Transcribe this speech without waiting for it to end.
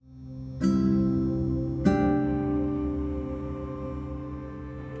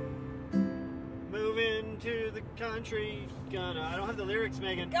country. I don't have the lyrics,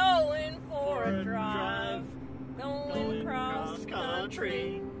 Megan. Going for a drive. Going cross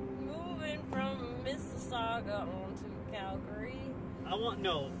country. Moving from Mississauga on to Calgary.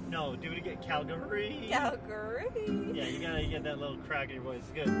 Do it again. Calgary. Calgary. Yeah, you gotta get that little crack in your voice.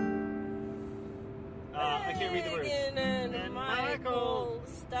 Good. I can't read the words. Megan and Michael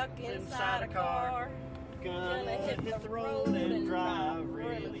stuck inside a car. Gonna hit the road and drive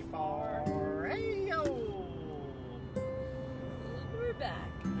really far. Hey yo! We're back.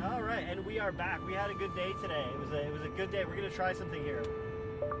 All right, and we are back. We had a good day today. It was a good day. We're gonna try something here.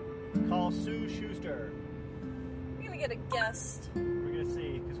 Call Sue Schuster. We're gonna get a guest. We're gonna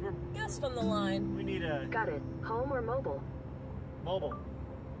see because we're Guest on the line. we need a Got it. Home or mobile? mobile.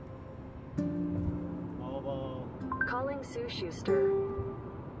 Mobile. Calling Sue Schuster.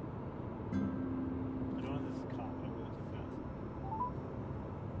 I don't know if this is a cop. I don't go too fast.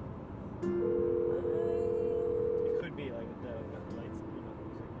 It could be like the lights.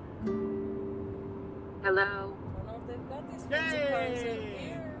 Hello. I don't know if they've got these fancy cars in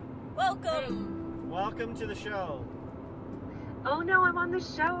here. Welcome. Welcome to the show. Oh no, I'm on the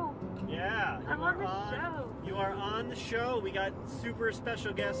show. Yeah, you I'm are on the show. You are on the show. We got super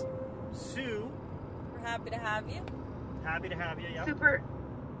special guest Sue. We're happy to have you. Happy to have you. Yep.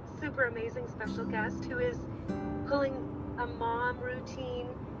 Super amazing special guest who is pulling a mom routine,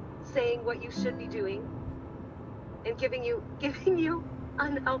 saying what you should be doing, and giving you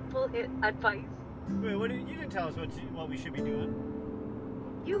unhelpful advice. Wait, you didn't tell us what we should be doing.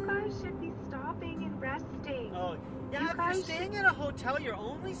 You guys should be stopping and resting. Oh, yeah. If you're staying at a hotel, you're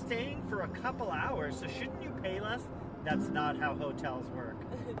only staying for a couple hours, so shouldn't you pay less? That's not how hotels work.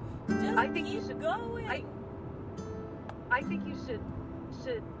 Just I think keep you should going. I think you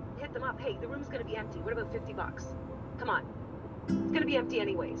should hit them up. Hey, the room's gonna be empty. What about $50? Come on, it's gonna be empty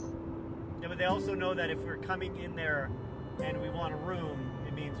anyways. Yeah, but they also know that if we're coming in there and we want a room,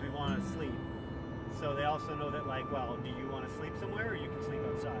 it means we want to sleep. So they also know that, like, well, do you want to sleep somewhere or you can sleep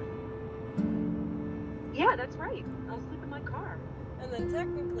outside? Yeah, that's right. I'll sleep in my car. And then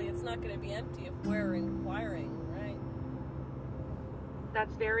technically it's not going to be empty if we're inquiring, right?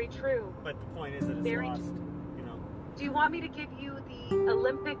 That's very true. But the point is that it's Very lost, true. you know. Do you want me to give you the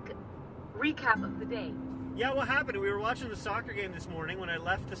Olympic recap of the day? Yeah, what happened? We were watching the soccer game this morning. When I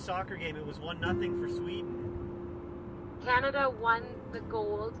left the soccer game, it was 1-0 for Sweden. Canada won the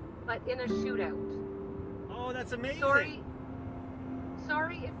gold, but in a shootout. Oh, that's amazing.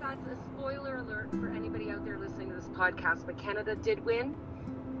 Sorry if that's a spoiler alert for anybody out there listening to this podcast, but Canada did win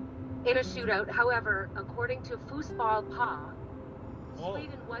in a shootout. However, according to Foosball Pa,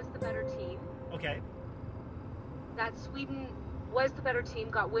 Sweden was the better team. Okay. That Sweden was the better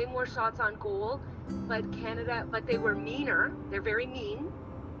team, got way more shots on goal, but they were meaner. They're very mean.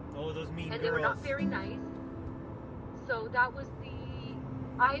 Oh, those mean and girls. they were not very nice. So that was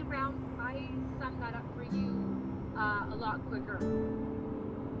I summed that up for you a lot quicker.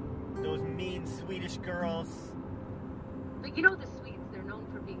 Those mean Swedish girls. But you know the Swedes, they're known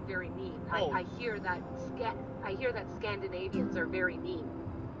for being very mean. Oh. I hear that Scandinavians are very mean.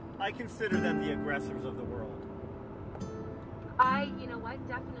 I consider them the aggressors of the world. You know what,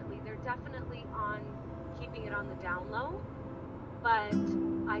 definitely. They're definitely on keeping it on the down low. But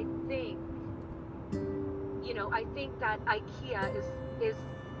I think that IKEA is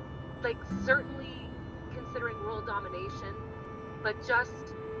like certainly considering world domination, but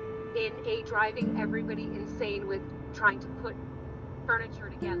just in a driving everybody insane with trying to put furniture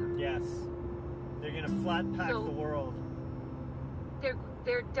together. Yes. They're going to flat pack the world.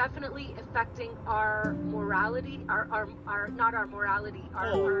 They're definitely affecting our morality, our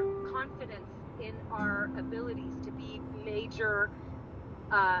confidence in our abilities to be major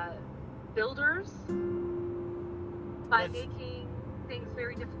builders by making things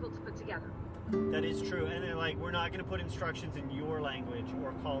very difficult to put together. That is true. And they're like, we're not going to put instructions in your language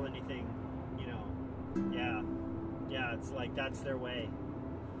or call anything, Yeah, it's like that's their way.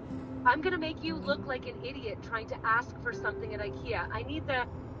 I'm going to make you look like an idiot trying to ask for something at IKEA. I need the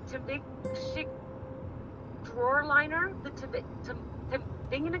Tavik drawer liner, the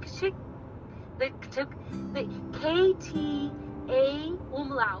KTA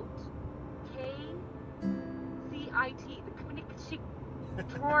umlaut, KCIT, the Kminik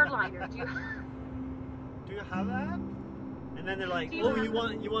drawer liner. Do you have that? And then they're like, you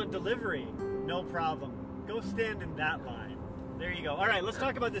want delivery? No problem. Go stand in that line. There you go. All right, let's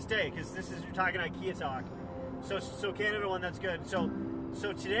talk about this day because you're talking IKEA talk. So Canada won. That's good. So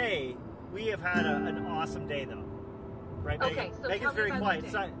today we have had an awesome day though, right? Megan? Okay. So Megan's very quiet.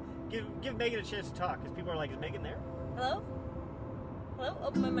 So give Megan a chance to talk because people are like, is Megan there? Hello? Hello?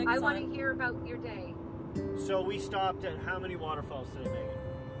 Open my mic. I want to hear about your day. So we stopped at how many waterfalls today, Megan?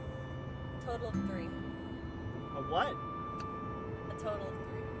 Total of 3. A what? A total of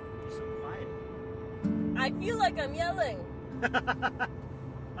 3. You're so quiet. I feel like I'm yelling. A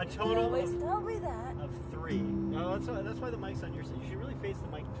You total always tell me that. of 3. No, that's why the mic's on your side. You should really face the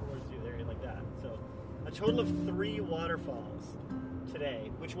mic towards you there, like that. So, a total of 3 waterfalls today.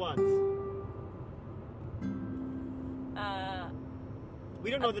 Which ones? We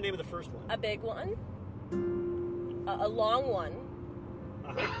don't know the name of the first one. A big one. A long one.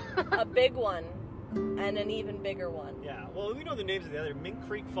 Uh-huh. A big one. And an even bigger one. Yeah. Well, we know the names of the other. Mink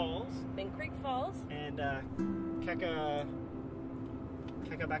Creek Falls Mink Creek Falls. and Kekabeka.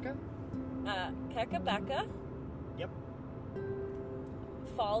 Kekabeka Yep.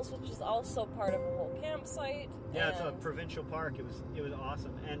 Falls, which is also part of a whole campsite. Yeah, it's a and provincial park. It was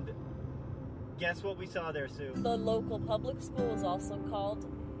awesome. And guess what we saw there, Sue? the local public school is also called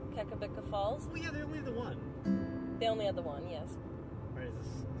Kekabeka Falls. Oh yeah, they only have the one. They only had the one, yes. Right? Is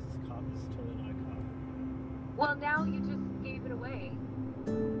this cop? This is totally not a cop. Well, now you just gave it away.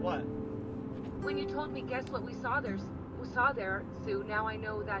 What? When you told me, guess what we saw there, Sue, now I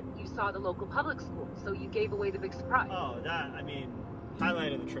know that you saw the local public school, so you gave away the big surprise. Oh, that, I mean,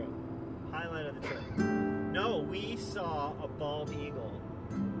 highlight of the trip. Highlight of the trip. No, we saw a bald eagle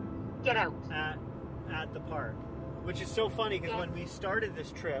Get out. at the park, which is so funny because when we started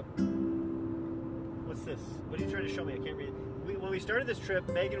this trip, what's this? What are you trying to show me? I can't read. When we started this trip,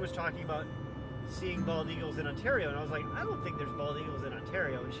 Megan was talking about seeing bald eagles in Ontario, and I was like, I don't think there's bald eagles in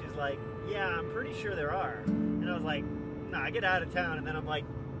Ontario, and she's like, yeah, I'm pretty sure there are, and I was like, nah, I get out of town, and then I'm like,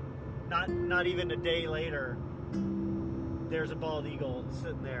 not even a day later, there's a bald eagle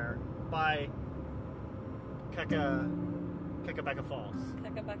sitting there by Kekabeka Falls.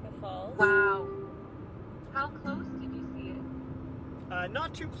 Kekabeka Falls. Wow. How close did you see it?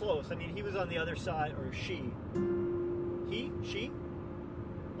 Not too close. I mean, he was on the other side, or she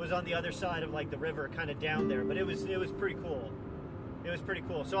was on the other side of like the river, kind of down there. But it was pretty cool. It was pretty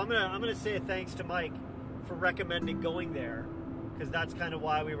cool. So I'm gonna say thanks to Mike for recommending going there, because that's kind of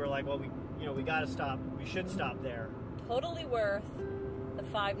why we were like, well, we got to stop. We should stop there. Totally worth the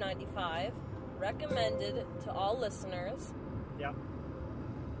 $5.95. Recommended to all listeners. Yeah.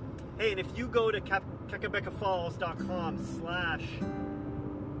 Hey, and if you go to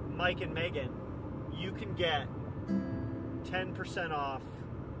KekabekaFalls.com/Mike and Megan, you can get 10% off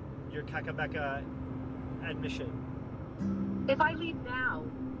your Kekabeka admission. If I leave now,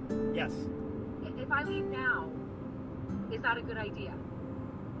 Yes. is that a good idea?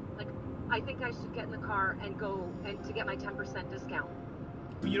 Like, I think I should get in the car and go and to get my 10% discount.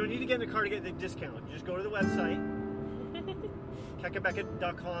 You don't need to get in the car to get the discount. You just go to the website,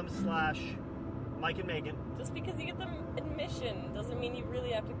 Kekabeka.com/Mike and Megan. Just because you get the admission doesn't mean you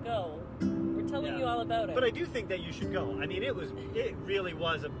really have to go. We're telling you all about it. But I do think that you should go. I mean, it really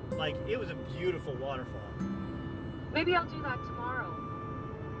was a beautiful waterfall. Maybe I'll do that tomorrow.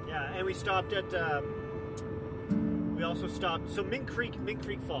 Yeah, and we stopped at. We also stopped. So Mink Creek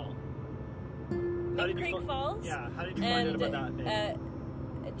Fall. Mink Creek Falls. Yeah. How did you find out about that?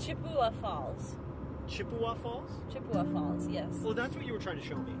 Chippewa Falls. Chippewa Falls. Chippewa Falls. Yes. Well, that's what you were trying to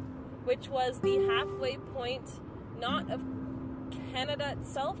show me. Which was the halfway point, not of Canada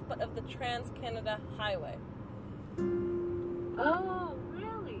itself, but of the Trans-Canada Highway. Oh,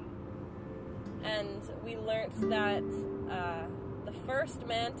 really? And we learned that the first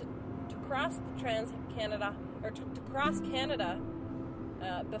man to cross the Trans-Canada, or to cross Canada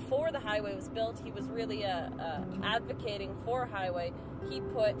before the highway was built, he was really advocating for a highway. He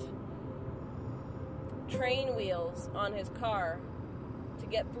put train wheels on his car to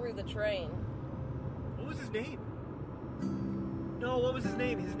get through the train. What was his name? No, what was his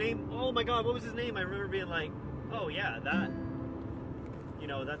name? His name, oh my God, what was his name? I remember being like, oh yeah, that,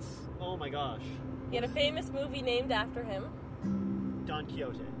 that's, oh my gosh. He had a famous movie named after him. Don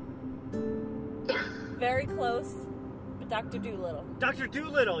Quixote. Very close, but Dr. Dolittle. Dr.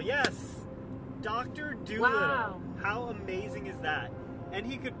 Dolittle, yes! Dr. Dolittle. Wow. How amazing is that? And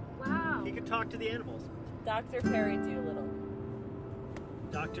he could talk to the animals. Dr. Perry Dolittle.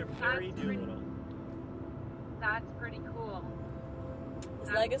 Dr. Perry Dolittle. That's pretty cool.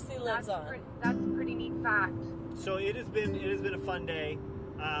 His legacy lives on. That's a pretty neat fact. So it has been a fun day.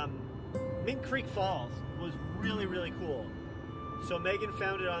 Mink Creek Falls was really, really cool. So Megan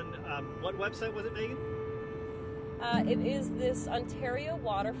found it on what website was it, Megan? It is this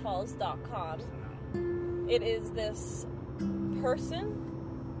OntarioWaterfalls.com. It is this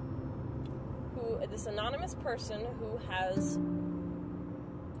anonymous person who has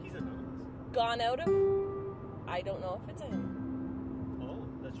He's anonymous. gone out of, I don't know if it's a him. Oh,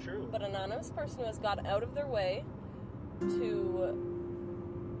 that's true. But an anonymous person who has gone out of their way to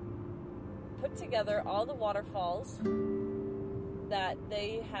put together all the waterfalls that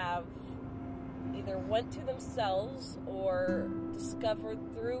they have either went to themselves or discovered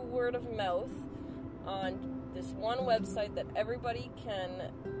through word of mouth on this one website that everybody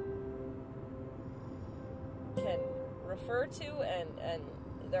can refer to, and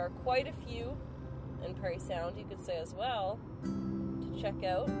there are quite a few in Parry Sound, you could say, as well, to check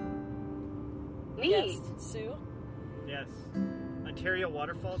out. Neat. Yes, Sue? Yes.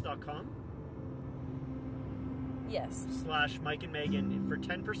 OntarioWaterfalls.com Yes. / Mike and Megan for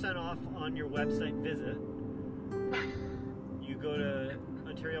 10% off on your website visit. You go to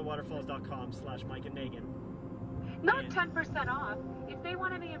OntarioWaterfalls.com / Mike and Megan. Not 10% off. If they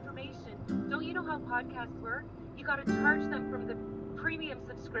want any information, don't you know how podcasts work? You got to charge them from the premium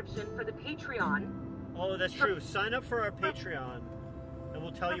subscription for the Patreon. Oh, that's true. Sign up for our Patreon, and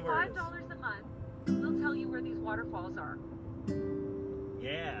we'll tell you where it is. For $5 a month, we'll tell you where these waterfalls are.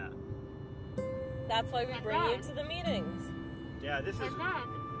 Yeah. That's why we And bring you then- to the meetings. Yeah, this is... And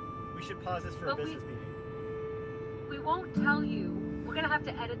then We should pause this for a But we- business meeting. we won't tell you. We're gonna have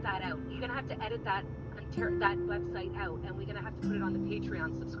to edit that out. You're gonna have to edit that website out, and we're gonna have to put it on the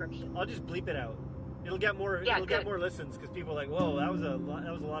Patreon subscription. I'll just bleep it out. It'll get more. Yeah, it'll get good. more listens because people are like, "Whoa, that was a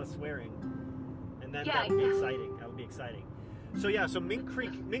lot of swearing," and then Yeah, that would be exactly. exciting. That would be exciting. So yeah, so Mink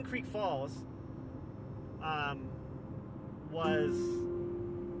Creek Falls, was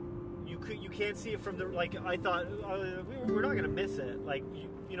you can't see it from the, like, I thought we're not gonna miss it. Like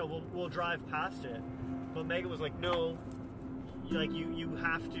you know we'll drive past it, but Megan was like, no, like you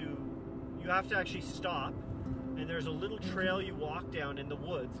have to actually stop, and there's a little trail you walk down in the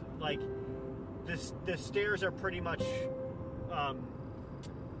woods. Like the stairs are pretty much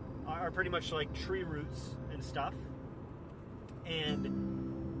like tree roots and stuff, and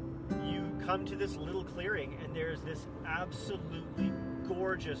you come to this little clearing, and there's this absolutely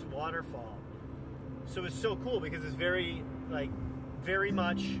gorgeous waterfall. So it's so cool because it's very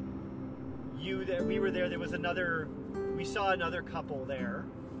much that we were there. There was we saw another couple there,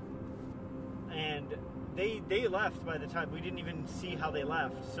 and they left by the time we didn't even see how they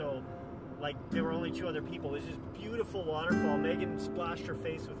left. So like there were only 2 other people. It was just beautiful waterfall. Megan splashed her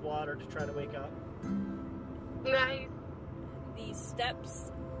face with water to try to wake up. Nice. The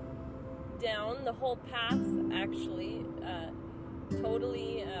steps down the whole path, actually,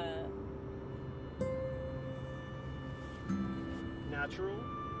 totally Natural.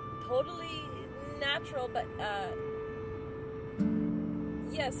 totally natural, but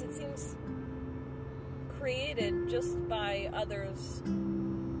yes, it seems created just by others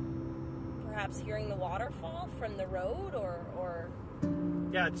perhaps hearing the waterfall from the road, or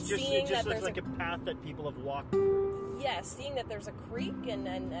Yeah, it seeing just that looks there's like a path that people have walked through. yeah, seeing that there's a creek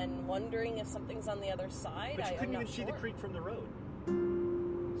and wondering if something's on the other side. But you couldn't I'm even not see the sure. creek from the road.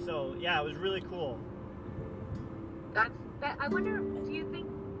 So yeah, it was really cool. I wonder. Do you think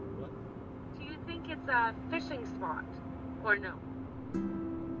What? it's a fishing spot or no?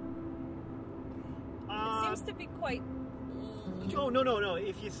 It seems to be quite. Oh no!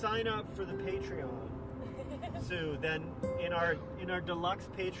 If you sign up for the Patreon, Sue, then in our deluxe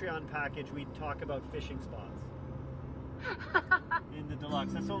Patreon package, we talk about fishing spots. In the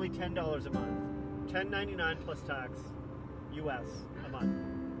deluxe, that's only $10 a month, $10.99 plus tax, US a month.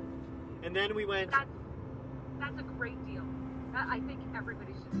 And then we went. That's a great deal. I think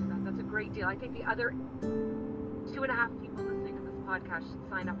everybody should do that. That's a great deal. I think the other 2.5 people listening to this podcast should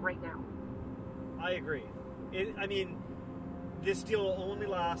sign up right now. I agree. I mean, this deal will only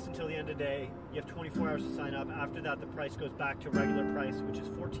last until the end of the day. You have 24 hours to sign up. After that, the price goes back to regular price, which is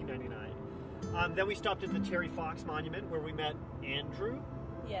 $14.99. Then we stopped at the Terry Fox Monument, where we met Andrew,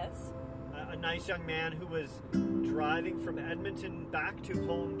 Yes. a nice young man who was driving from Edmonton back to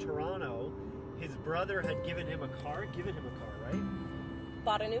home, Toronto. His brother had given him a car, right?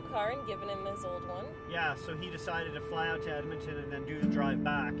 Bought a new car and given him his old one. Yeah, so he decided to fly out to Edmonton and then do the drive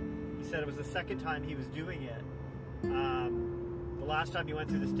back. He said it was the second time he was doing it. The last time he went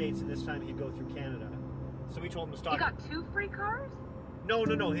through the States, and this time he'd go through Canada. So we told him to stop. You got 2 free cars? No.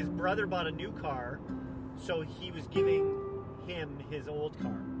 His brother bought a new car, so he was giving him his old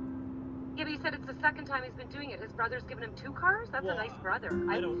car. Yeah, but he said it's the second time he's been doing it. His brother's given him 2 cars? That's Well, a nice brother.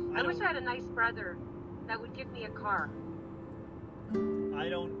 I I wish don't- I had a nice brother that would give me a car. I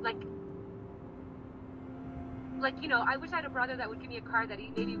don't. Like, you know, I wish I had a brother that would give me a car that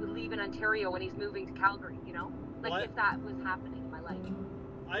he maybe would leave in Ontario when he's moving to Calgary, you know? Like, What? if that was happening in my life.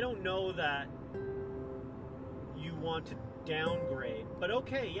 I don't know that you want to downgrade, but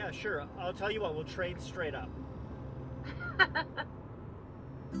okay, yeah, sure. I'll tell you what. We'll trade straight up.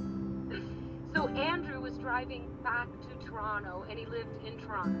 driving back to Toronto, and he lived in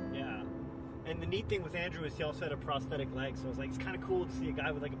Toronto. Yeah. And the neat thing with Andrew is he also had a prosthetic leg, so I was like, it's kind of cool to see a guy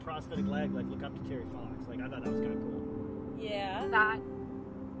with like a prosthetic leg like look up to Terry Fox. Like I thought that was kind of cool. Yeah.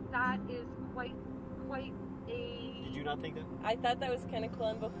 That is quite a. Did you not think that? I thought that was kind of cool.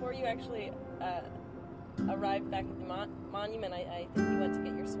 And before you actually arrived back at the monument, I think you went to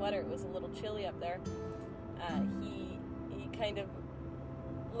get your sweater. It was a little chilly up there. He kind of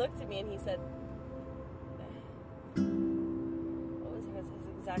looked at me and he said, what was his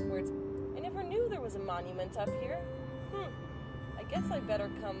exact words? I never knew there was a monument up here. I guess I better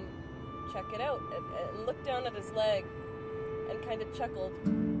come check it out. And looked down at his leg and kind of chuckled.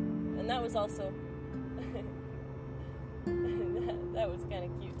 And that was also... that was kind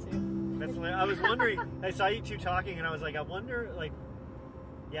of cute too. That's what I was wondering. I saw you two talking and I was like, I wonder, like...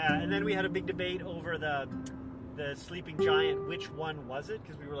 Yeah, and then we had a big debate over the sleeping giant. Which one was it?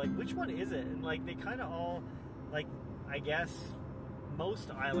 Because we were like, which one is it? And like, they kind of all, like, I guess...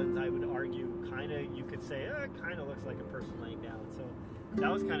 most islands, I would argue, kind of, you could say, it kind of looks like a person laying down. So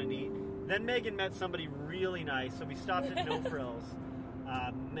that was kind of neat. Then Megan met somebody really nice. So we stopped at No Frills.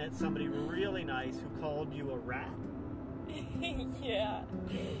 Met somebody really nice who called you a rat. Yeah.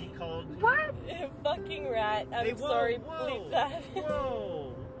 He called... What? Fucking rat. I'm Hey, whoa, sorry, whoa, bleep that.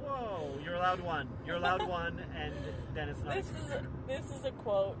 Whoa. You're allowed one. You're allowed one, and then it's not. This is a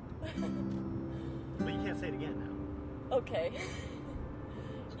quote. But you can't say it again now. Okay.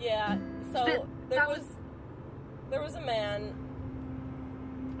 Yeah, so there was a man.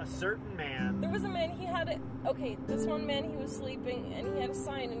 A certain man. There was a man, he had this one man, he was sleeping, and he had a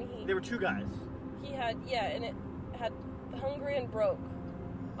sign, and There were two guys. he had, and it had hungry and broke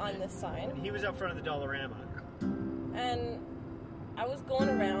on this sign. And he was out front of the Dollarama. And I was going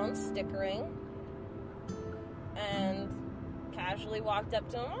around stickering, and casually walked up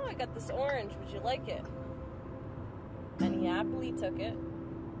to him, I got this orange, would you like it? And he happily took it.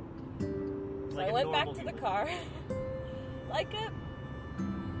 So Like I a went back normal to the human. car, like a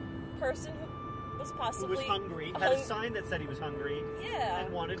person who was possibly... Who was hungry, had a sign that said he was hungry, Yeah.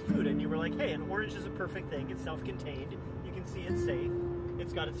 and wanted food. And you were like, hey, an orange is a perfect thing. It's self-contained. You can see it's safe.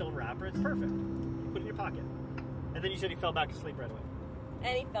 It's got its own wrapper. It's perfect. Put it in your pocket. And then you said he fell back asleep right away.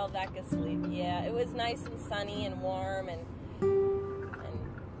 And he fell back asleep, yeah. It was nice and sunny and warm, and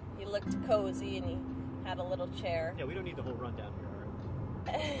he looked cozy, and he had a little chair. Yeah, we don't need the whole rundown here, all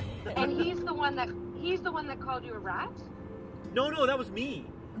right? And he's the one that called you a rat? No, that was me.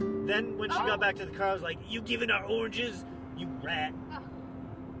 Then when she got back to the car, I was like, you giving our oranges, you rat.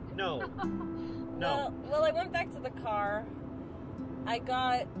 No. No. Well, I went back to the car. I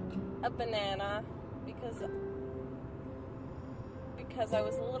got a banana because I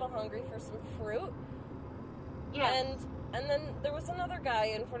was a little hungry for some fruit. Yes. And then there was another guy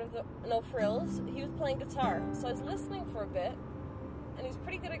in front of the No Frills. He was playing guitar. So I was listening for a bit, and he was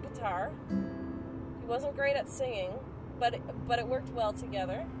pretty good at guitar. He wasn't great at singing, but it worked well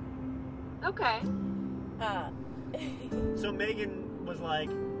together. Okay. So Megan was like,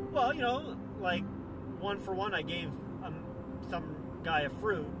 well, you know, like, one for one, I gave some guy a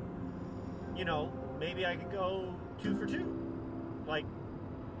fruit. You know, maybe I could go 2 for 2. Like,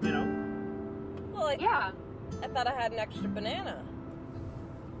 you know. Well, Yeah. I thought I had an extra banana.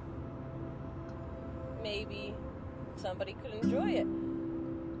 Maybe somebody could enjoy it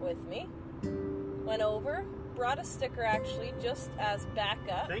with me. Went over, brought a sticker actually, just as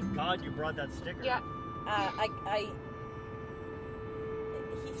backup. Thank God you brought that sticker. Yeah.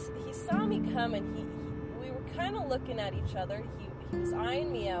 He saw me come, and we were kind of looking at each other. He was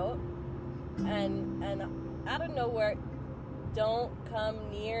eyeing me out, and out of nowhere, don't come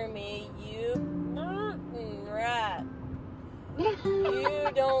near me, you rat.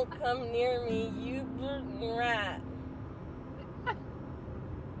 You don't come near me, you rat.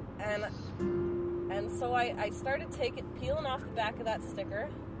 And so I started peeling off the back of that sticker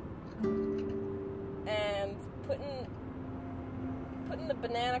and putting the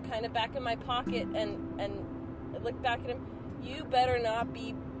banana kind of back in my pocket, and I looked back at him. You better not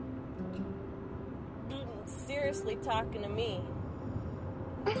be seriously talking to me.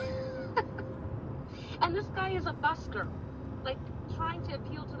 And this guy is a busker, like trying to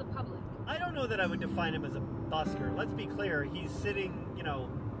appeal to the public. I don't know that I would define him as a busker. Let's be clear. He's sitting, you know,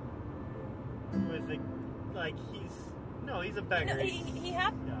 with a, like, he's a beggar. No, he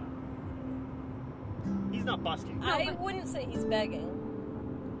had. Yeah. He's not busking. I wouldn't say he's begging.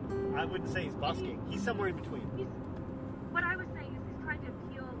 I wouldn't say he's busking. He's somewhere in between. What I was saying is he's trying to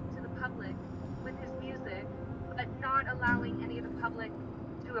appeal to the public with his music, but not allowing any of the public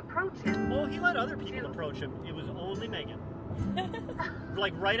to approach him. Well, he let other people approach him. It was only Megan.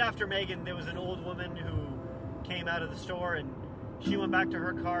 like right after Megan, there was an old woman who came out of the store, and she went back to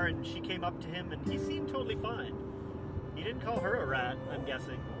her car, and she came up to him, and he seemed totally fine. He didn't call her a rat, I'm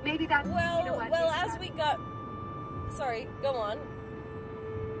guessing. Maybe that's, Well, you know what? well, maybe as we got... Sorry, go on.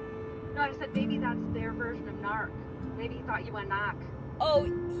 No, I said maybe that's their version of narc. Maybe he thought you went knock. Oh,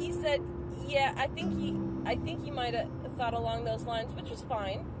 he said, yeah, I think he might have thought along those lines, which was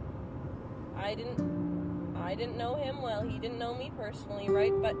fine. I didn't know him well. He didn't know me personally,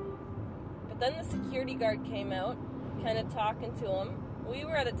 right? But then the security guard came out, kind of talking to him. We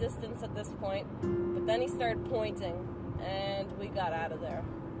were at a distance at this point, but then he started pointing, and we got out of there.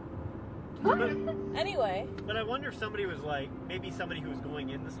 Anyway. But I wonder if somebody was like, maybe somebody who was going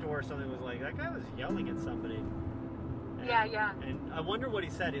in the store or something was like, that guy was yelling at somebody. And, Yeah. And I wonder what he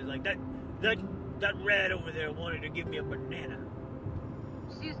said. He was like, that rat over there wanted to give me a banana.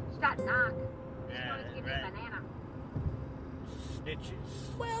 She's got knock. She Yeah, wanted to give me right. a banana.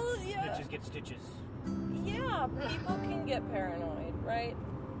 Snitches. Well, yeah. Snitches get stitches. Yeah, people can get paranoid, right?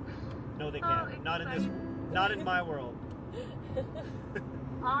 No, they Oh, can't. Not in this. Not in my world.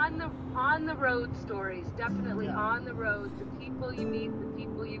 On the road stories, definitely Yeah. on the road. The people you meet, the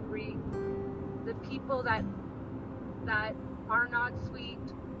people you greet, the people that are not sweet.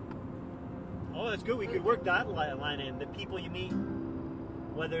 Oh, that's good. We could work that line in. The people you meet,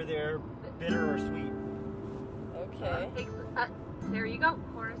 whether they're bitter or sweet. Okay. There you go,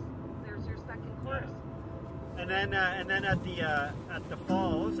 chorus. There's your second chorus. And then at the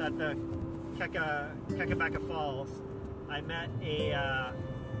falls, at the Kekabeka Falls, I met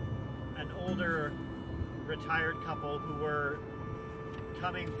an older retired couple who were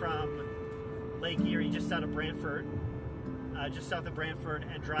coming from Lake Erie, just south of Brantford,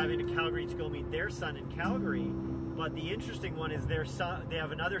 and driving to Calgary to go meet their son in Calgary. But the interesting one is their son. They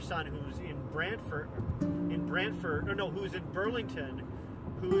have another son who's who's in Burlington,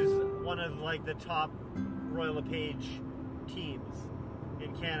 who's one of like the top Royal LePage teams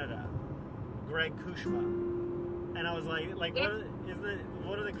in Canada, Greg Kushma. And I was like,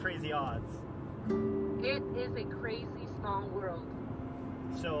 what are the crazy odds? It is a crazy small world.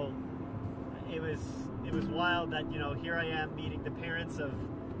 So it was wild that, you know, here I am meeting the parents of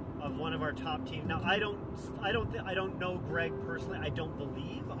one of our top teams. Now I don't know Greg personally. I don't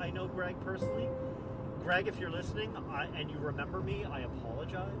believe I know Greg personally. Greg, if you're listening and you remember me, I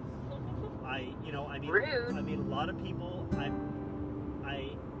apologize. Rude. I mean a lot of people.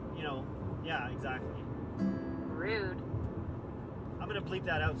 Yeah, exactly. Rude. I'm gonna bleep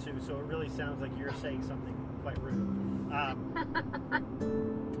that out soon, so it really sounds like you're saying something quite rude.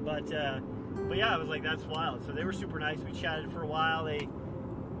 But yeah, I was like, that's wild. So they were super nice. We chatted for a while. They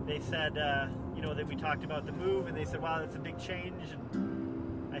said, that we talked about the move, and they said, wow, that's a big change.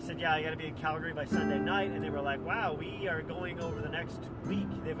 And I said, yeah, I got to be in Calgary by Sunday night. And they were like, wow, we are going over the next week.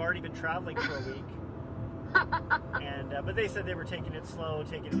 They've already been traveling for a week. And but they said they were taking it slow,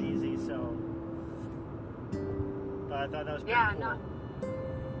 taking it easy. So, but I thought that was pretty cool.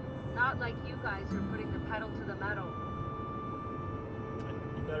 Not like you guys are putting the pedal to the metal.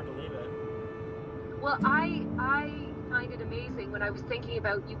 You better believe it. Well, I find it amazing when I was thinking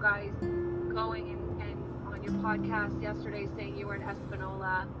about you guys going and on your podcast yesterday saying you were in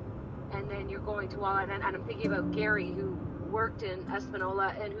Espanola and then you're going to Wallet, and I'm thinking about Gary, who worked in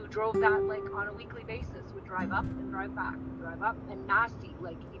Espanola and who drove that like on a weekly basis, would drive up and drive back, drive up, and Massey,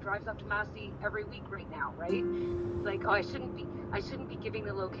 like he drives up to Massey every week right now, right? It's like, oh, I shouldn't be giving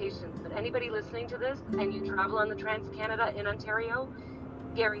the locations, but anybody listening to this and you travel on the Trans-Canada in Ontario,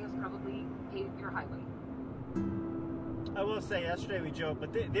 Gary has probably paved your highway. I will say, yesterday we joked,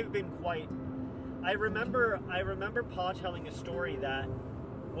 but they've been quite. I remember Pa telling a story that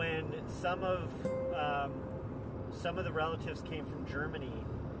when some of the relatives came from Germany,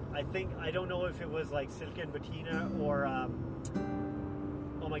 I don't know if it was like Silke and Bettina or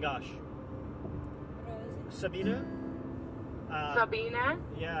oh my gosh, Sabina. Sabina?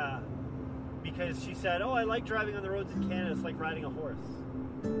 Yeah, because she said, "Oh, I like driving on the roads in Canada. It's like riding a horse."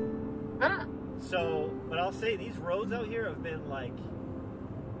 Huh. So, but I'll say these roads out here have been like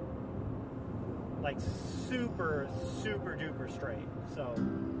super, super duper straight. So,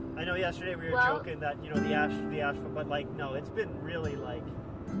 I know yesterday we were joking that, the asphalt, but no, it's been really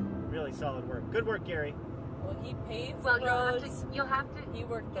solid work. Good work, Gary. Well, he paved Well, the roads. you'll have to. He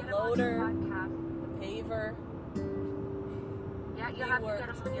worked the get him on your loader, podcast. the paver. Yeah, He you'll have to get worked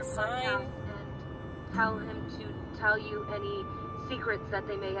him on your the podcast sign. and tell him to tell you any secrets that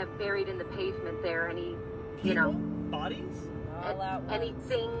they may have buried in the pavement there. Any, People? Bodies? All at any once.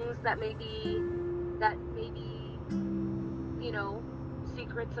 things that may be,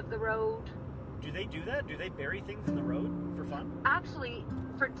 secrets of the road. Do they do that? Do they bury things in the road for fun? Actually,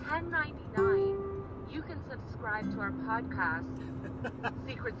 for $10.99, you can subscribe to our podcast,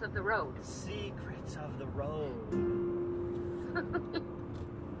 Secrets of the Road. Secrets of the Road.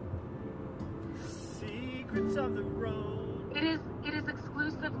 Secrets of the Road. It is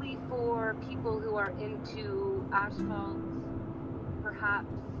exclusively for people who are into asphalt,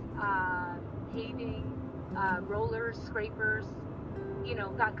 perhaps paving, rollers, scrapers,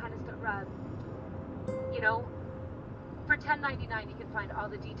 that kind of stuff. For $10.99 you can find all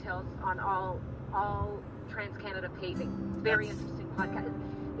the details on all Trans-Canada paving. Very interesting podcast.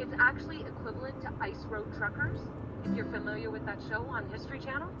 It's actually equivalent to Ice Road Truckers, if you're familiar with that show on History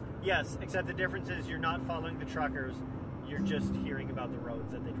Channel. Yes, except the difference is you're not following the truckers. You're just hearing about the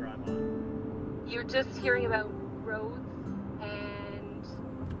roads that they drive on. You're just hearing about roads and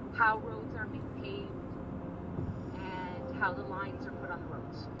how roads are being paved and how the lines are put on the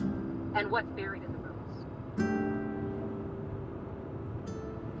roads and what's buried in the roads.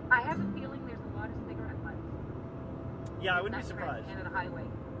 I have a feeling there's a lot of cigarette butts. Yeah, I wouldn't be surprised. Canada Highway.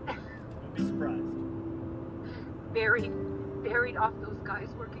 I wouldn't be surprised. Buried off those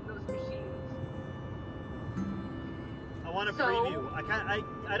guys working those machines. I want a preview.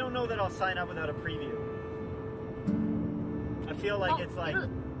 I don't know that I'll sign up without a preview. I feel like it's like, you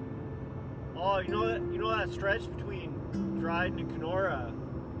know that stretch between Dryden and Kenora?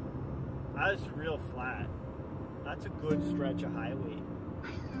 That's real flat. That's a good stretch of highway.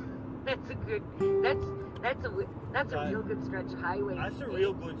 That's a real good stretch of highway. That's a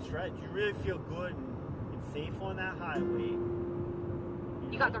real good stretch. You really feel good and safe on that highway.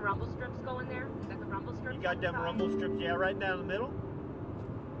 You got the rumble strips going there? You got the rumble strips? You got them rumble strips, yeah, right down the middle.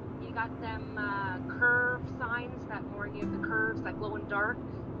 You got them curve signs that warn you of the curves that glow in dark.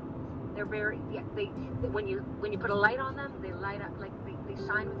 They're very, when you put a light on them, they light up, like they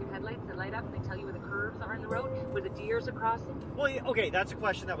shine with your headlights, they light up and they tell you where the curves are in the road, where the deers are crossing. Well, okay, that's a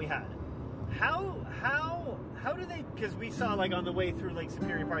question that we had. How do they, because we saw like on the way through Lake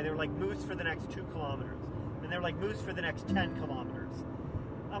Superior Park, they were like moose for the next 2 kilometers. And they were like moose for the next 10 kilometers.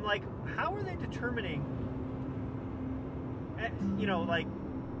 I'm like, how are they determining, like,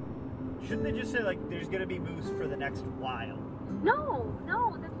 shouldn't they just say like, there's going to be moose for the next while? No,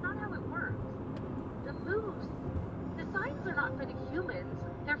 that's not how it works. The moose, the signs are not for the humans,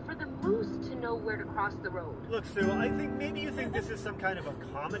 they're for the moose to know where to cross the road. Look, Sue, I think maybe you think this is some kind of a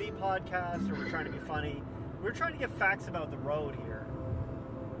comedy podcast, or we're trying to be funny. We're trying to get facts about the road here.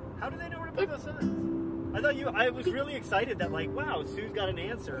 How do they know where to put those signs? I was really excited that, like, wow, Sue's got an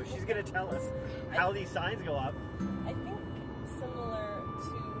answer. She's going to tell us how these signs go up. I think similar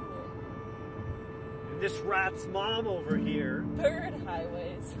to This rat's mom over here. bird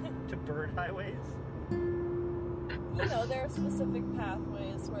highways. To bird highways? There are specific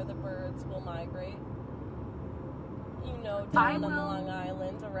pathways where the birds will migrate. Down on Long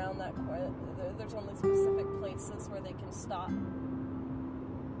Island, around that corner, there's only specific places where they can stop.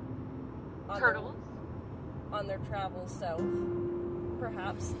 Turtles? On their travels south.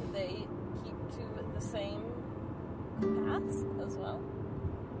 Perhaps they keep to the same paths as well.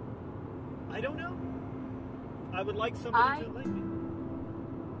 I don't know. I would like somebody to enlighten me.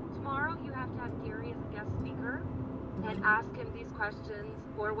 Tomorrow you have to have Gary as a guest speaker and ask him these questions,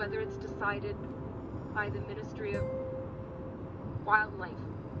 or whether it's decided by the Ministry of Wildlife.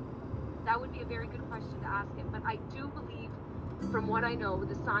 That would be a very good question to ask him. But I do believe, from what I know,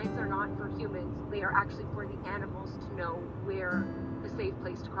 the signs are not for humans. They are actually for the animals to know where a safe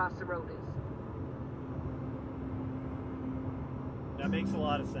place to cross the road is. That makes a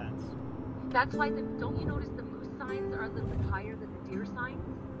lot of sense. That's why, don't you notice the moose signs are a little bit higher than the deer signs?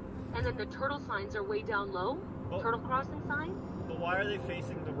 And then the turtle signs are way down low? Turtle crossing signs? But why are they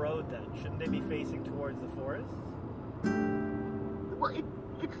facing the road then? Shouldn't they be facing towards the forest? Well,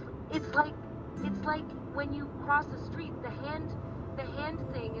 it's like when you cross a street, the hand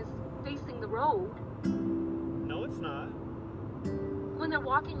thing is facing the road. No, it's not. When they're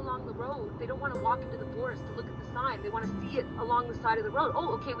walking along the road, they don't want to walk into the forest to look at the sign. They want to see it along the side of the road.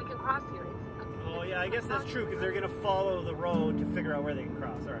 Oh, okay, we can cross here. Oh, yeah, I guess that's true, because they're going to follow the road to figure out where they can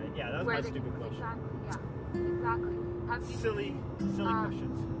cross. All right, yeah, that was my stupid question. Exactly. Silly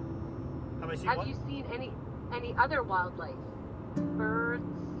questions. Have you seen any other wildlife? Birds?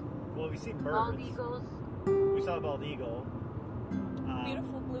 Well, we've seen birds. Bald eagles? We saw a bald eagle.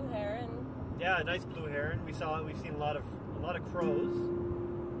 Beautiful blue heron. Yeah, a nice blue heron. We've seen a lot of crows.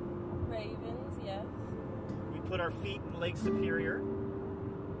 Ravens, yes. We put our feet in Lake Superior.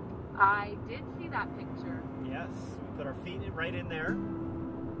 I did see that picture. Yes, we put our feet right in there.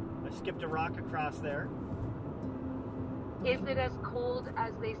 I skipped a rock across there. Is it as cold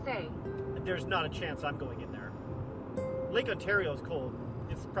as they say? There's not a chance I'm going in there. Lake Ontario is cold.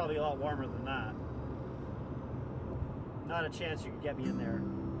 It's probably a lot warmer than that. Not a chance you could get me in there.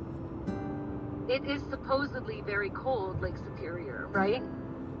 It is supposedly very cold, Lake Superior, right?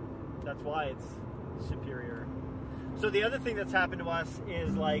 That's why it's superior. So the other thing that's happened to us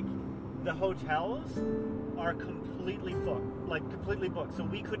is like the hotels are completely booked. So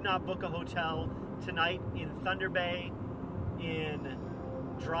we could not book a hotel tonight in Thunder Bay, in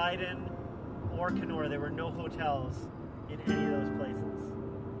Dryden, or Kenora. There were no hotels in any of those places.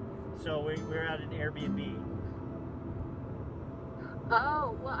 So we're at an Airbnb.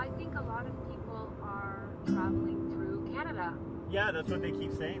 Oh, well, I think a lot of people are traveling through Canada. Yeah, that's what they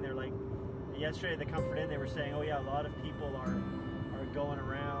keep saying. They're like, yesterday at the Comfort Inn, they were saying, oh yeah, a lot of people are going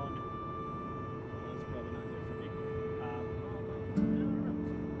around. Oh, that's probably not good for me.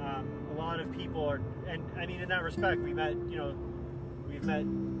 A lot of people are, and I mean, in that respect, we've met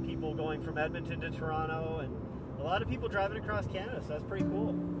people going from Edmonton to Toronto, and a lot of people driving across Canada, so that's pretty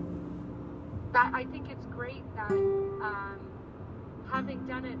cool. I think it's great that, having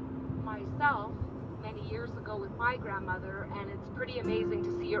done it myself many years ago with my grandmother, and it's pretty amazing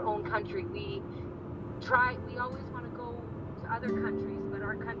to see your own country. We always want to go to other countries, but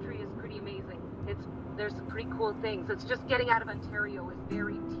our country is pretty amazing. There's some pretty cool things. It's just getting out of Ontario is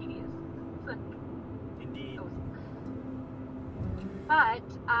very tedious. Indeed. But,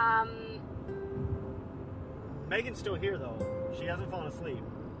 Megan's still here though. She hasn't fallen asleep.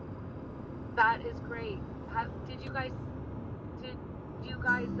 that is great. Did you guys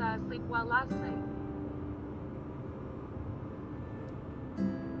sleep well last night?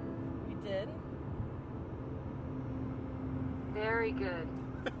 We did. Very good.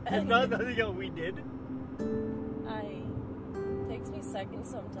 We did? Takes me seconds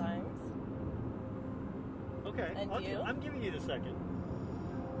sometimes. Okay. And you? I'm giving you the second.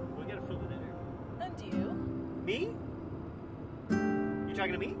 We'll get a food dinner. And you? Me? You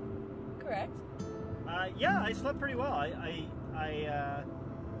talking to me? Correct. Yeah, I slept pretty well. I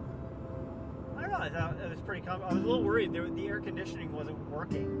don't know. I thought it was pretty calm. I was a little worried. The air conditioning wasn't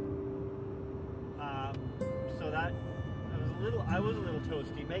working. So that I was a little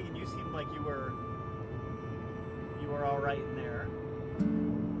toasty. Megan, you seemed like you were all right in there.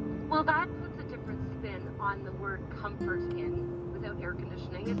 Well, that puts a different spin on the word comfort in without air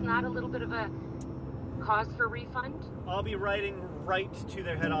conditioning. Isn't that a little bit of a cause for refund? I'll be writing right to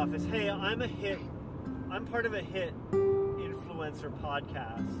their head office. Hey, I'm a hit. I'm part of a hit influencer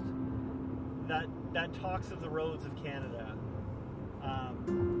podcast that talks of the roads of Canada. I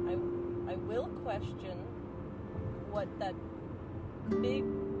will question what that big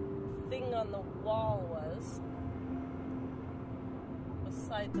thing on the wall was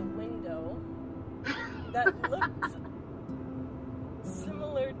beside the window that looked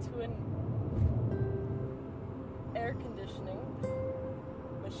similar to an air conditioning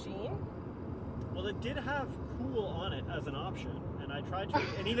machine. Well, it did have cool on it as an option, and I tried to,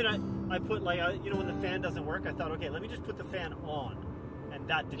 and even I put when the fan doesn't work, I thought, okay, let me just put the fan on, and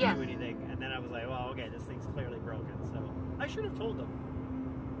that didn't do anything, and then I was like, well, okay, this thing's clearly broken, so I should have told them.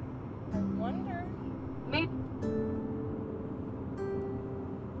 I wonder.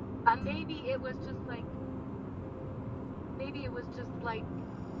 Maybe it was just like,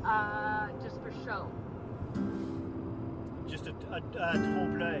 just for show. Just a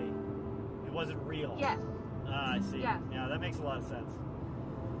trompe l'oeil. It wasn't real. Yes. I see. Yes. Yeah, that makes a lot of sense.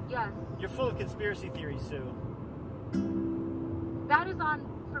 Yes. You're full of conspiracy theories, Sue. That is on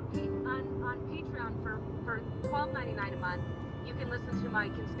Patreon for $12.99 a month. You can listen to my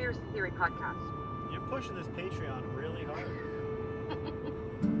conspiracy theory podcast. You're pushing this Patreon really hard.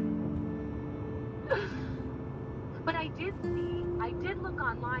 But I did look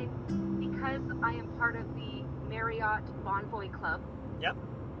online because I am part of the Marriott Bonvoy Club. Yep.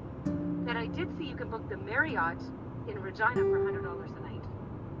 That I did see you can book the Marriott in Regina for $100 a night.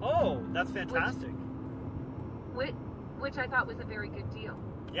 Oh, that's fantastic. Which I thought was a very good deal.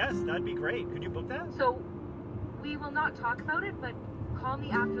 Yes, that'd be great. Could you book that? So we will not talk about it, but call me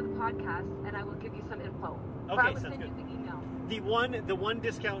after the podcast and I will give you some info. Okay, I will sounds send good. you the email. The one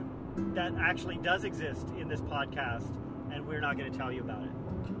discount that actually does exist in this podcast, and we're not going to tell you about it.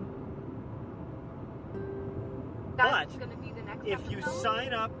 That's going to be the next if episode. you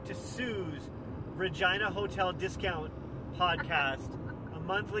sign up to Sue's Regina Hotel Discount podcast, a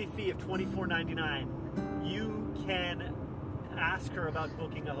monthly fee of $24.99, you can ask her about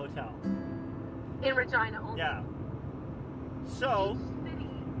booking a hotel. In Regina only. Yeah. So each city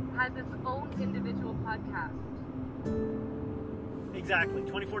has its own individual podcast. Exactly,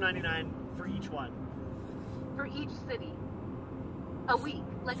 $24.99 for each one. For each city. a week.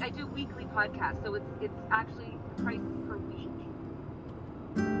 Like I do weekly podcasts, so it's actually the price per week.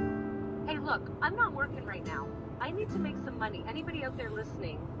 Hey, look, I'm not working right now. I need to make some money. Anybody out there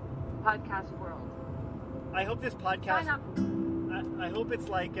listening, podcast world? I hope this podcast. Sign up. I hope it's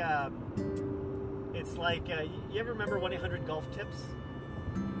like you ever remember 1-800 Golf Tips?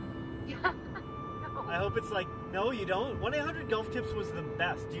 Yeah. No. I hope it's like, no, you don't. 1-800 Golf Tips was the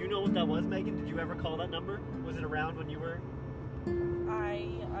best. Do you know what that was, Megan? Did you ever call that number? Was it around when you were?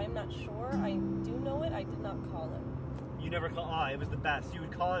 I'm not sure. I do know it. I did not call it. You never call. It was the best. You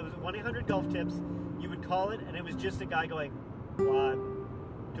would call it. It was 1-800 Golf Tips. You would call it, and it was just a guy going 1,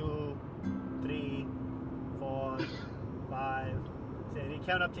 2, 3, 4, 5. And he'd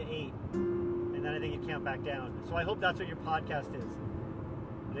count up to 8, and then I think he'd count back down. So I hope that's what your podcast is.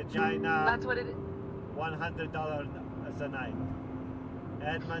 Regina. That's what it is. $100 a night.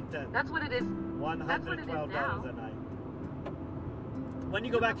 Edmonton. That's what it is. $112 a night. When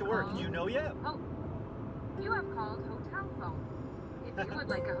you go back to work, do you know yet? Oh, you have called hotel phone. If you would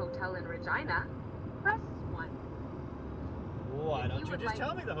like a hotel in Regina, press 1. Why don't you just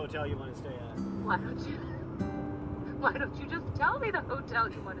tell me the hotel you want to stay at? Why don't you just tell me the hotel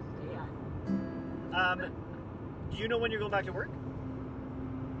you want to stay at? Do you know when you're going back to work?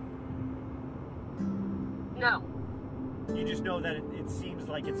 No. You just know that it seems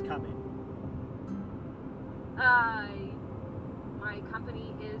like it's coming. My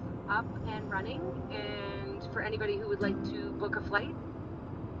company is up and running, and for anybody who would like to book a flight,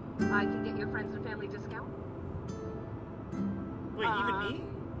 I can get your friends and family discount. Wait, even me?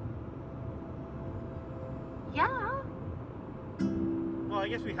 Yeah. Well, I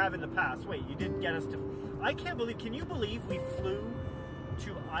guess we have in the past. Wait, you did get us to... I can't believe... Can you believe we flew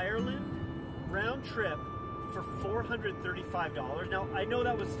to Ireland round trip for $435? Now, I know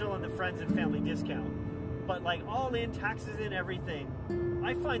that was still on the friends and family discount, but like all in, taxes and everything,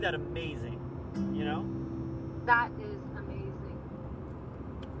 I find that amazing, you know? That is amazing.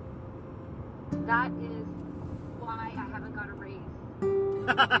 That is why I haven't got a raise.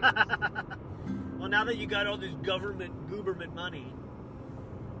 Well, now that you got all this government money,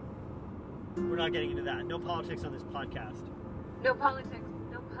 we're not getting into that. No politics on this podcast. No politics.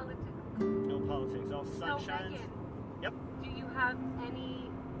 No politics. No politics. All sunshine. So, Megan, yep. do you have any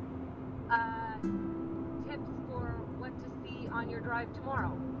tips for what to see on your drive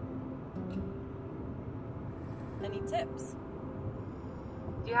tomorrow? Any tips?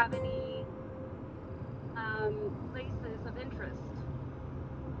 Do you have any places of interest?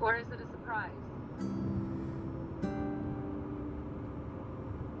 Or is it a surprise?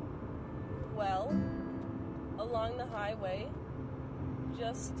 Well, along the highway,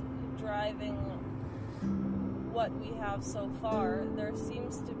 just driving what we have so far, there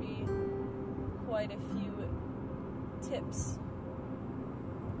seems to be quite a few tips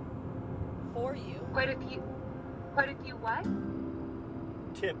for you. Quite a few what?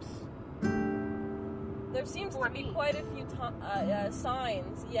 Tips. There seems to be quite a few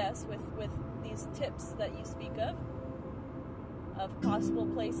signs, yes, with these tips that you speak of possible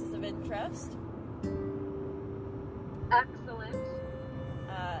places of interest. Excellent.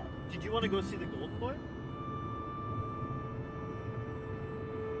 Did you want to go see the Gold Boy?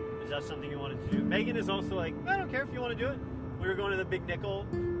 Is that something you wanted to do? Megan is also like, I don't care if you want to do it. We were going to the Big Nickel.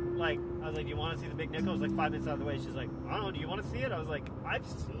 Like, I was like, do you want to see the Big Nickel? It was like 5 minutes out of the way. She's like, I don't know, do you want to see it? I was like, I've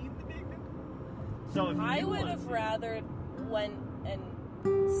seen the Big Nickel. So if I would have rather went and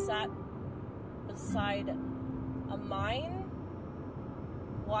sat beside a mine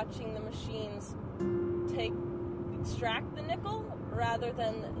watching the machines extract the nickel rather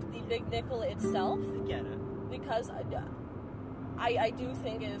than the Big Nickel itself. I get it. Because I do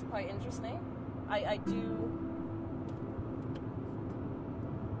think it is quite interesting. I do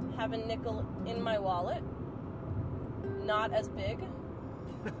have a nickel in my wallet. Not as big,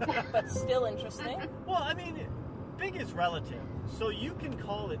 but still interesting. Well, I mean, big is relative. So you can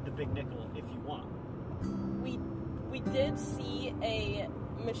call it the Big Nickel if you want. We did see a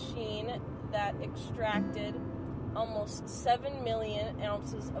machine that extracted almost 7 million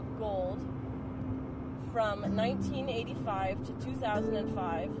ounces of gold from 1985 to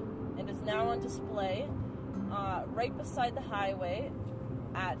 2005 and is now on display right beside the highway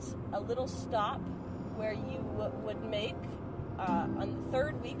at a little stop where you would make on the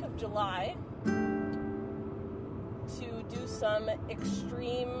 3rd week of July to do some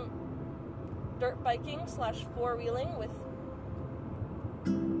extreme dirt biking / 4-wheeling with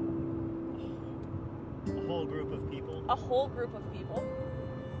a whole group of people.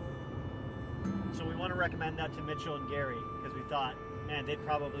 So we want to recommend that to Mitchell and Gary because we thought, man, they'd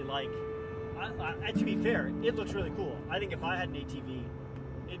probably like. to be fair, it looks really cool. I think if I had an ATV,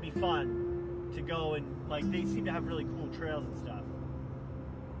 it'd be fun to go and, like, they seem to have really cool trails and stuff.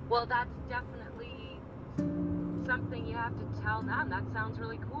 Well, that's definitely something you have to tell them. That sounds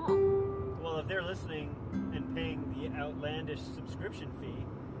really cool. Well, if they're listening and paying the outlandish subscription fee,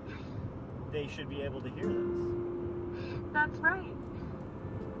 they should be able to hear this. That's right.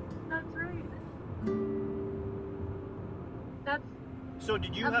 That's right. That's So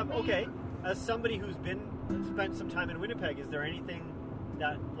did you amazing. have, okay, as somebody who's spent some time in Winnipeg, is there anything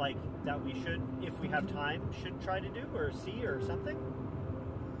that, like, that we should, if we have time, should try to do or see or something?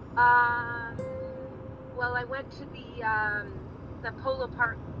 Well, I went to the Polo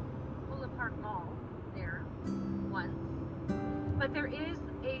Park Mall there once, but there is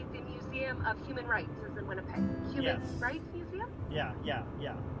the Museum of Human Rights is in Winnipeg. Human Yes. Rights Museum, Yeah.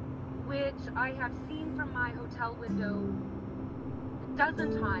 which I have seen from my hotel window a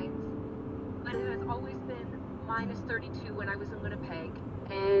dozen times, but it has always been minus 32 when I was in Winnipeg,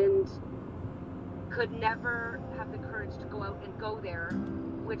 and could never have the courage to go out and go there,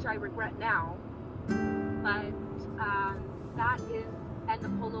 which I regret now. But that is, and the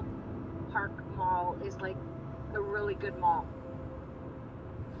Polo Park Mall is like a really good mall.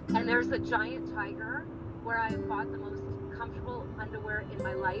 And there's a giant tiger where I bought the most comfortable underwear in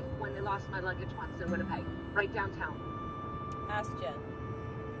my life when they lost my luggage once in Winnipeg, right downtown. Ask Jen.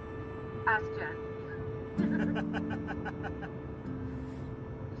 Ask Jen.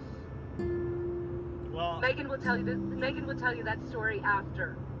 Well, Megan will tell you that story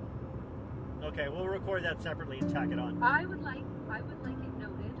after. okay, we'll record that separately and tack it on. I would like it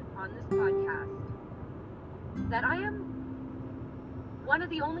noted on this podcast that I am one of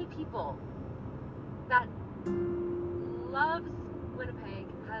the only people that loves Winnipeg,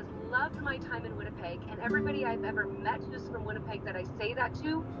 has loved my time in Winnipeg, and everybody I've ever met who's from Winnipeg that I say that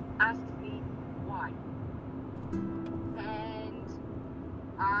to asks me why. And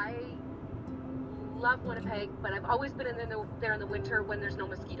I love Winnipeg, but I've always been there in the winter when there's no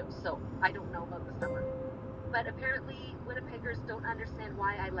mosquitoes, so I don't know about the summer. But apparently Winnipeggers don't understand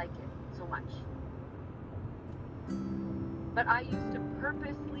why I like it so much. But I used to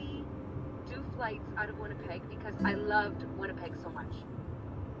purposely do flights out of Winnipeg because I loved Winnipeg so much.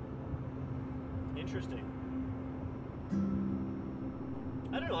 Interesting.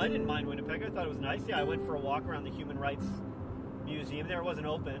 I don't know, I didn't mind Winnipeg. I thought it was nice. Yeah, I went for a walk around the Human Rights Museum there. It wasn't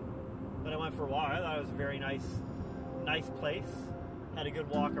open, but I went for a walk. I thought it was a very nice place. Had a good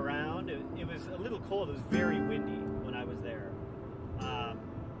walk around. It was a little cold. It was very windy when I was there.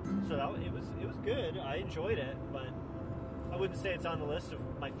 So it was good. I enjoyed it, but I wouldn't say it's on the list of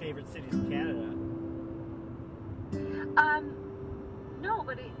my favorite cities in Canada. No,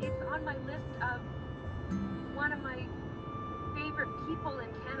 but it's on my list of one of my favorite people in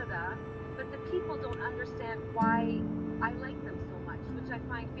Canada, but the people don't understand why I like them so much, which I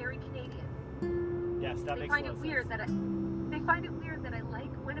find very Canadian. Yes, that They makes find a it lot of weird sense. they find it weird that I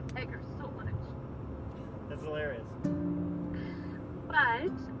like Winnipeggers so much. That's hilarious.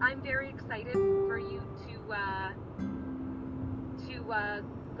 But I'm very excited for you to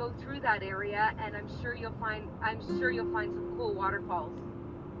go through that area, and I'm sure you'll find some cool waterfalls.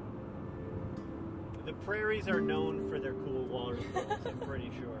 The prairies are known for their cool waterfalls, I'm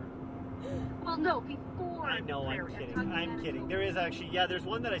pretty sure. Well, no, before. I know, I'm prairie. kidding. talking I'm kidding. Manitoba. There is actually, yeah, there's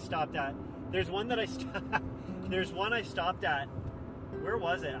one that I stopped at. There's one I stopped at. Where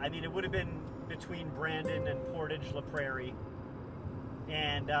was it? I mean, it would have been between Brandon and Portage La Prairie.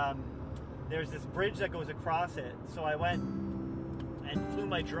 And there's this bridge that goes across it. So I went and flew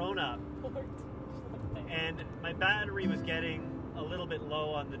my drone up. And my battery was getting a little bit low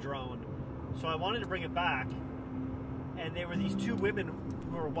on the drone. So I wanted to bring it back. And there were these two women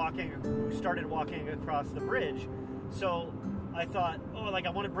who started walking across the bridge. So I thought, I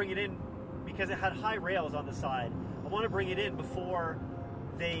want to bring it in because it had high rails on the side. I want to bring it in before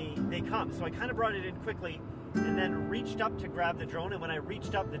they come. So I kind of brought it in quickly and then reached up to grab the drone. And when I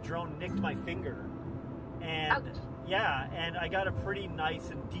reached up, the drone nicked my finger. And Ouch. yeah, and I got a pretty nice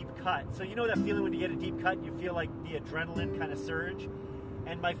and deep cut. So you know that feeling when you get a deep cut, you feel like the adrenaline kind of surge?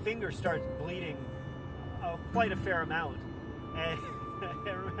 And my finger starts bleeding quite a fair amount. And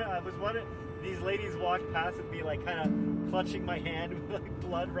I was wondering, these ladies walked past with me, like, kind of clutching my hand with, like,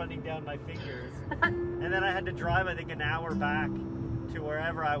 blood running down my fingers. And then I had to drive, I think, an hour back to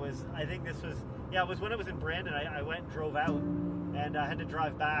wherever I was. I think this was, it was when I was in Brandon. I went and drove out, and I had to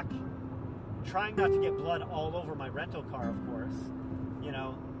drive back, trying not to get blood all over my rental car, of course, you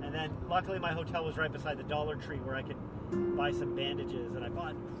know. And then, luckily, my hotel was right beside the Dollar Tree where I could buy some bandages, and I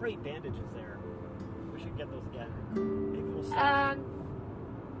bought great bandages there. We should get those again. Maybe we'll start.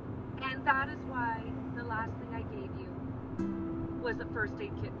 And And that is why the last thing I gave you was a first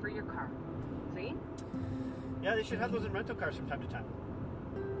aid kit for your car. See? Yeah, they should have those in rental cars from time to time.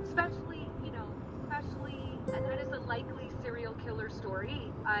 Especially, and that is a likely serial killer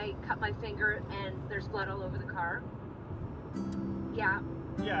story. I cut my finger and there's blood all over the car. Yeah.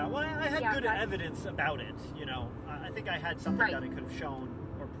 Yeah, well, I had good that's- evidence about it, you know. I think I had something Right. that I could have shown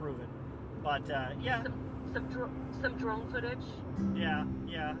or proven. But, yeah, Some drone footage. yeah,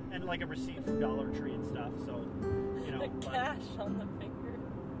 and like a receipt from Dollar Tree and stuff, so, you know. The but cash on the finger.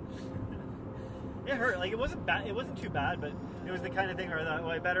 it hurt, like, it wasn't bad, it wasn't too bad, but it was the kind of thing where I thought,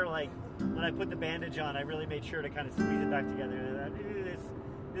 well, I better, like, when I put the bandage on, I really made sure to kind of squeeze it back together. And I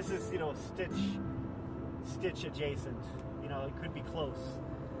thought, this is, you know, stitch adjacent. You know, it could be close.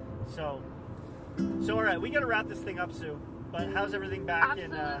 So all right, we got to wrap this thing up, Sue. But how's everything back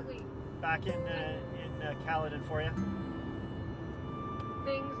Absolutely. in Caledon for you?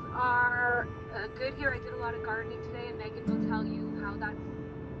 Things are good here. I did a lot of gardening today, and Megan will tell you how that's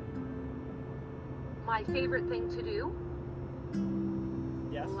my favorite thing to do.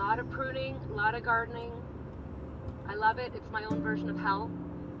 Yes. A lot of pruning, a lot of gardening. I love it. It's my own version of hell.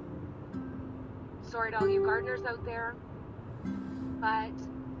 Sorry to all you gardeners out there, but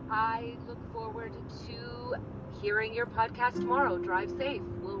I look forward to hearing your podcast tomorrow. Drive safe.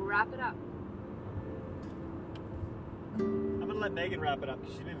 We'll wrap it up. I'm going to let Megan wrap it up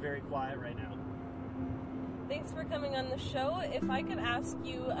because she's been very quiet right now. Thanks for coming on the show. If I could ask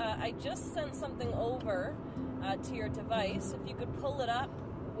you, I just sent something over to your device. If you could pull it up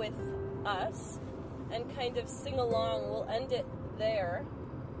with us and kind of sing along, we'll end it there.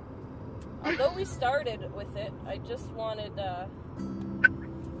 Although we started with it, I just wanted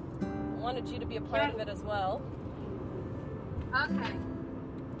you to be a part of it as well. Okay.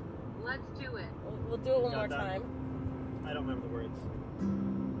 Let's do it. We'll do it one Got more that. time. I don't remember the words.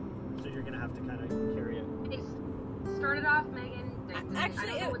 So you're going to have to kind of carry it. Okay, start it off, Megan. Actually, I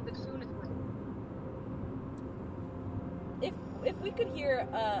don't know what the tune is like. If we could hear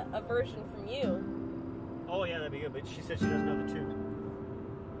a version from you, Oh, yeah, that'd be good. But she said she doesn't know the tune.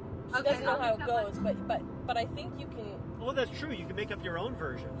 she Okay, doesn't know I'll how it make that goes, but I think you can. Oh, that's true. You can make up your own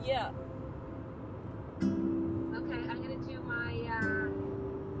version. Yeah. Okay, I'm gonna do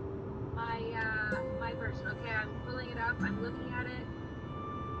my version. Okay, I'm pulling it up. I'm looking at it.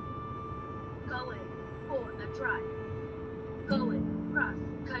 Going for the drive. Going cross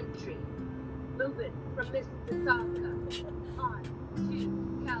country. Moving from Mississauga on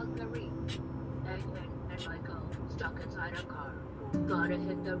to Calgary. And Michael stuck inside a car. Gotta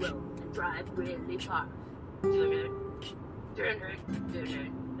hit the road and drive really far. Turn it.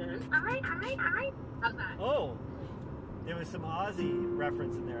 Aye. How's that? Oh, there was some Aussie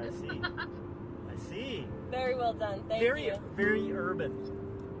reference in there. I see. I see. Very well done. Thank Very, you. very urban.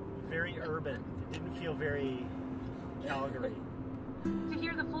 Very urban. It didn't feel very Calgary. To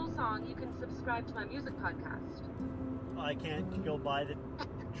hear the full song, you can subscribe to my music podcast. Oh, I can't go buy the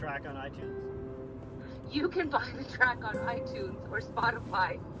track on iTunes. You can buy the track on iTunes or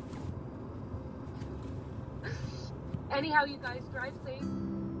Spotify. Anyhow, you guys, drive safe.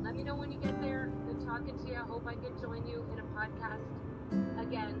 Let me know when you get there. Good talking to you. I hope I can join you in a podcast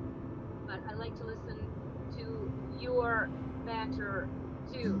again. But I like to listen to your banter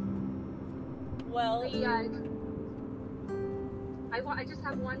too. Well, I just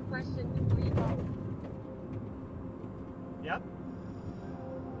have one question before you go. Yep.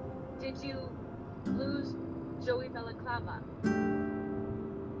 Did you lose Joey Balaclava?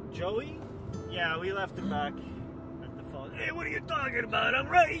 Joey? Yeah, we left him back at the phone. Hey, what are you talking about? I'm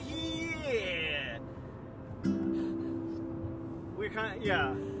right here. We're kind of,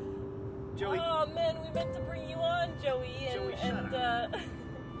 yeah. Joey, oh man, we meant to bring you on, Joey, Joey, shut and get out of here.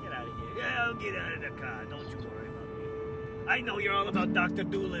 Yeah, I'll get out of the car. Don't you worry about me. I know you're all about Dr.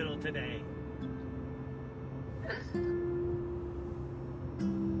 Doolittle today.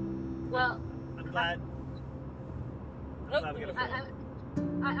 Well, I'm glad. I'm glad we got a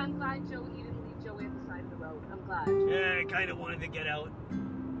phone. I'm glad Joey, you didn't leave Joey at the side of the road. I'm glad. Yeah, I kind of wanted to get out.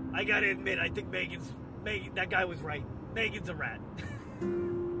 I gotta admit, I think Megan, that guy was right. Megan's a rat.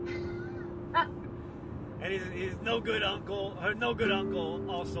 And his no good uncle, her no good uncle,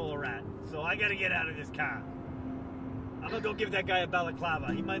 also a rat. So I gotta get out of this car. I'm gonna go give that guy a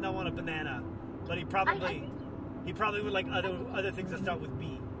balaclava. He might not want a banana, but he probably would like other things that start with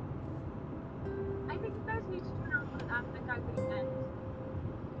B. I think you guys need to turn around and ask that guy what he meant.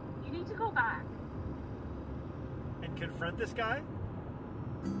 You need to go back. And confront this guy?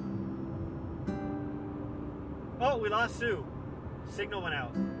 Oh, we lost Sue. Signal went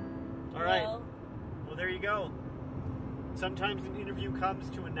out. All right. well, Well, there you go. Sometimes an interview comes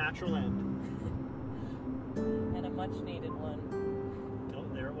to a natural end. And a much needed one. Oh,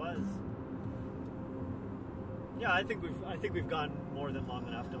 there it was. Yeah, I think we've gone more than long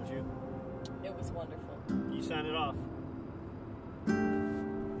enough, don't you? It was wonderful. You sign it off.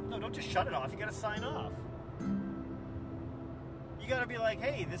 No, don't just shut it off. You gotta sign off. You gotta be like,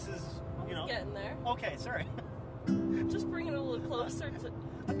 hey, this is, you know. It's getting there. Okay, sorry. Just bring it a little closer to.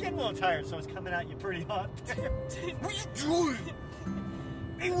 I'm getting a little tired, so it's coming at you pretty hot. What are you doing?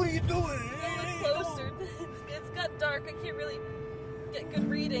 Hey, what are you doing? A little closer. It's got dark. I can't really get good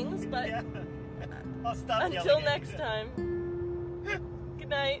readings, but Yeah. I'll stop until yelling at next you. time. Good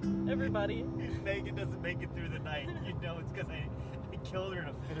night, everybody. If Megan doesn't make it through the night, you know it's because I killed her in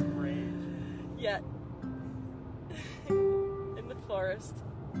a fit of rage. Yet. In the forest.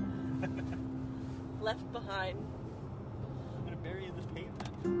 Left behind. I'm gonna bury it in the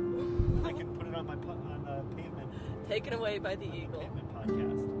pavement. I can put it on the pavement. Taken away by the eagle. Pavement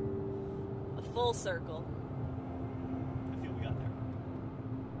podcast. A full circle. I feel we got there.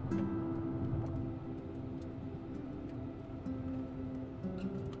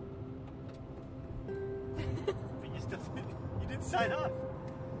 But you didn't sign off.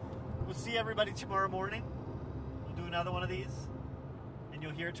 We'll see everybody tomorrow morning. We'll do another one of these, and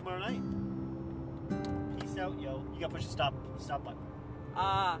you'll hear it tomorrow night. Peace out, yo. You gotta push the stop button.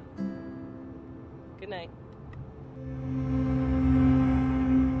 Ah. Good night.